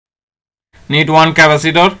Need one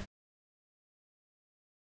capacitor.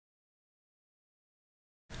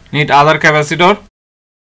 Need other capacitor.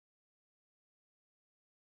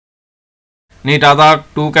 Need other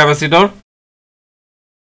two capacitor.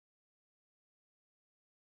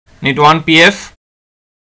 Need one PF.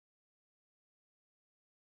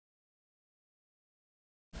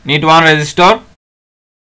 Need one resistor.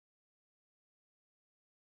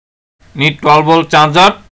 Need 12 volt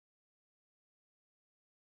charger.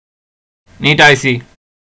 Need IC.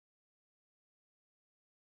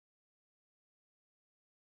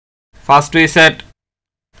 First we set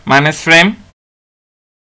minus frame.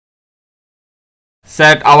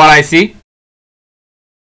 Set our IC.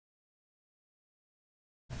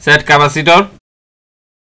 Set capacitor.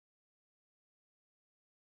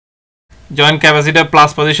 Join capacitor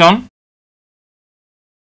plus position.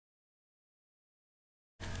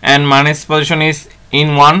 And minus position is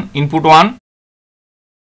in 1, input 1.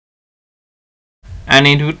 And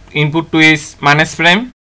input 2 is minus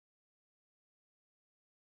frame.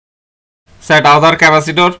 Set other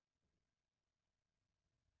capacitor.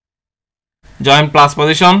 Join plus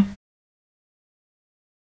position.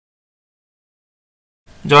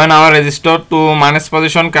 Join our resistor to minus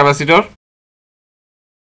position capacitor.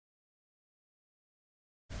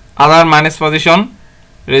 Other minus position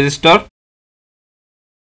resistor.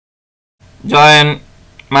 Join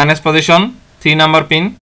minus position 3 number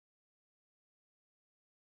pin.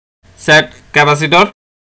 Set capacitor.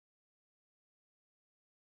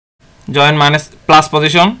 Join minus plus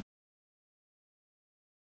position.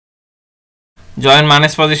 Join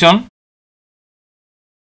minus position.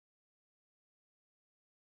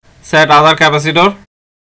 Set other capacitor.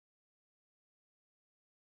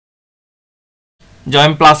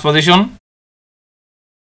 Join plus position.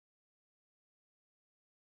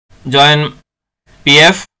 Join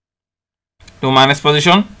PF to minus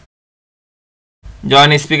position.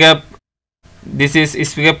 Join speaker. This is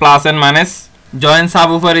speaker plus and minus. Join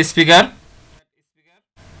subwoofer speaker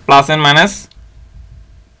plus and minus.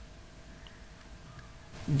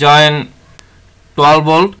 Join 12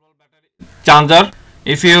 volt charger.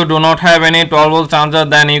 If you do not have any 12 volt charger,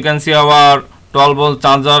 then you can see our 12 volt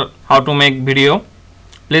charger how to make video.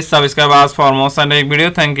 Please subscribe us for more scientific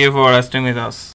video. Thank you for resting with us.